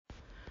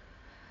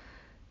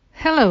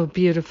Hello,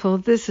 beautiful.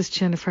 This is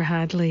Jennifer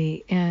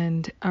Hadley,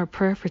 and our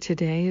prayer for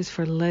today is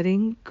for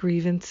letting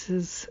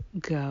grievances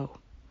go.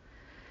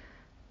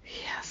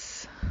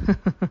 Yes.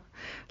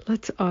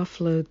 Let's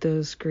offload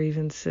those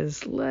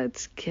grievances.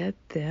 Let's get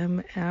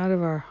them out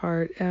of our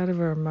heart, out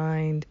of our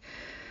mind,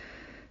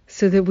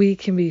 so that we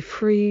can be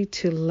free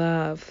to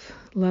love.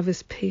 Love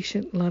is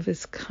patient, love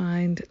is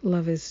kind,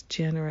 love is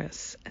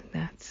generous, and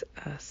that's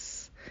us.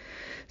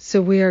 So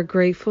we are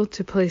grateful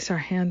to place our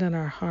hand on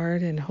our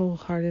heart and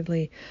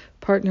wholeheartedly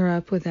partner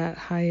up with that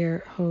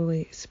higher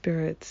Holy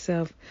Spirit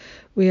self.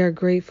 We are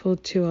grateful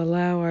to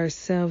allow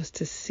ourselves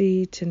to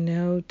see, to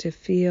know, to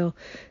feel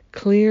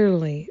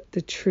clearly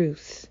the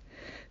truth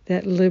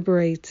that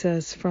liberates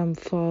us from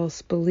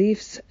false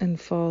beliefs and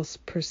false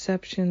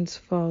perceptions,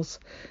 false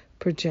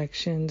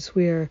projections.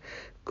 We are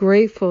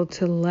grateful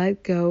to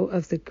let go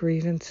of the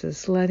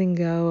grievances, letting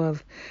go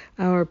of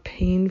our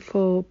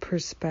painful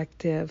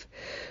perspective.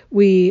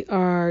 We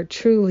are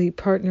truly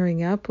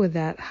partnering up with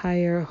that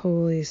higher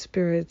Holy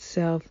Spirit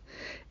self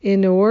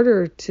in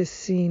order to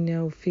see,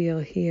 know, feel,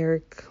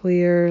 hear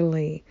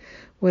clearly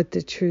what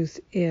the truth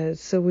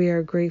is. So we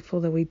are grateful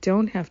that we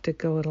don't have to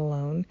go it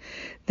alone,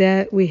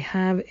 that we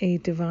have a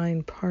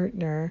divine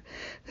partner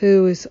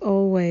who is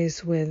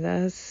always with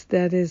us,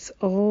 that is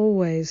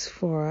always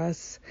for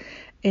us,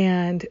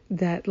 and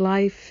that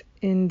life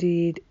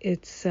indeed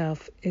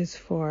itself is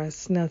for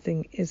us.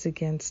 Nothing is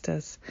against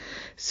us.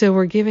 So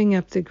we're giving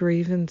up the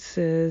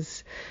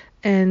grievances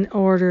in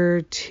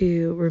order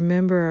to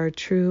remember our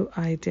true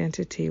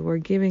identity. We're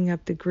giving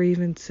up the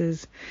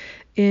grievances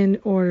in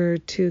order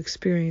to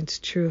experience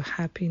true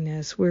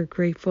happiness. We're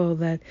grateful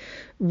that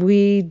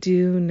we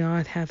do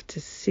not have to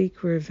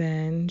seek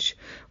revenge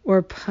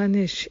or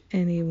punish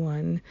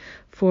anyone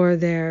for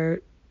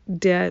their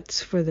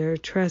debts, for their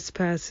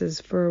trespasses,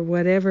 for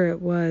whatever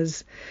it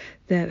was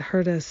that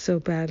hurt us so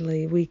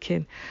badly. We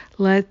can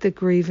let the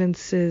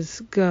grievances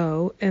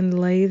go and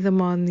lay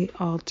them on the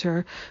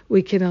altar.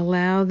 We can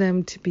allow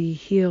them to be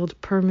healed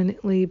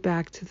permanently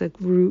back to the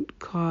root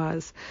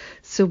cause,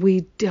 so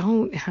we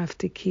don't have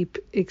to keep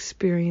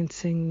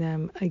experiencing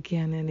them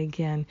again and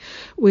again.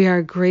 We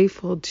are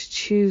grateful to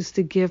choose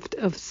the gift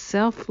of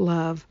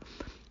self-love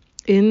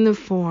in the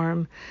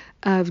form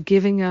of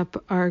giving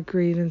up our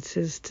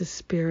grievances to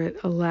Spirit,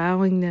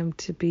 allowing them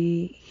to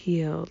be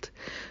healed.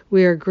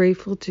 We are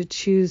grateful to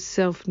choose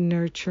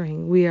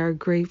self-nurturing. We are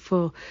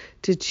grateful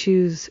to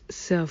choose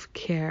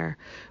self-care.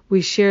 We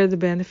share the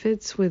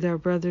benefits with our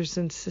brothers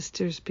and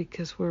sisters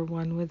because we're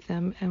one with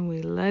them, and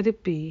we let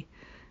it be,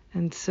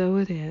 and so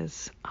it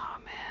is.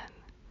 Amen.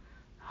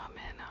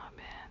 Amen.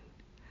 Amen.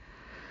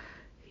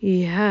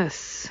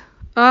 Yes.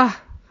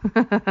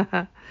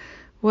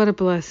 What a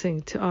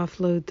blessing to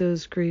offload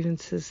those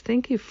grievances.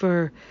 Thank you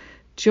for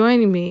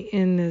joining me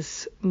in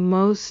this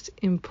most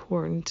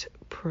important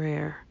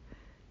prayer.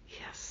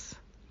 Yes.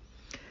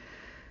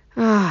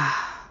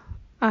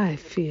 I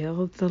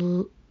feel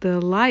the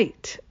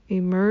light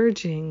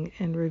emerging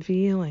and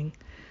revealing.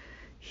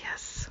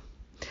 Yes.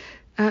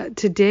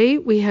 Today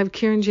we have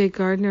Karen J.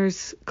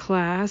 Gardner's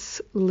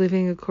class,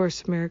 Living A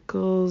Course in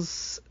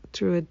Miracles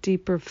Through a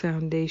Deeper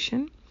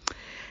Foundation.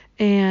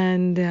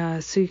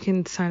 And so you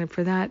can sign up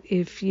for that.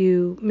 If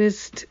you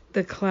missed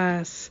the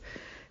class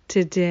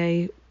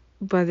today,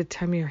 by the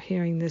time you're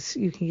hearing this,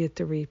 you can get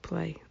the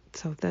replay.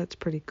 So that's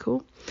pretty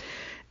cool.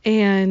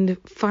 And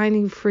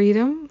Finding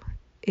Freedom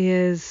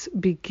is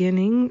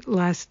beginning.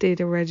 Last day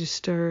to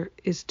register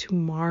is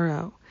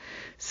tomorrow.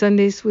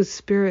 Sundays with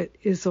Spirit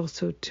is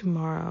also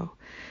tomorrow.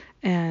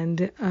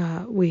 And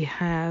we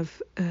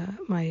have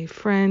my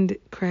friend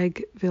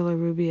Craig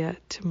Villarubia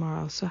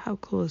tomorrow. So how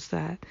cool is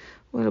that?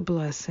 What a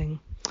blessing.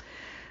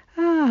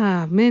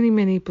 Many,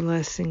 many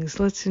blessings.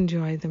 Let's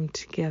enjoy them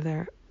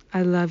together.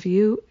 I love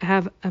you.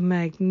 Have a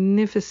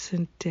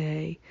magnificent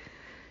day.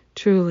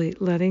 Truly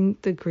letting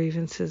the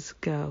grievances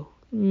go.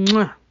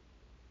 Mwah.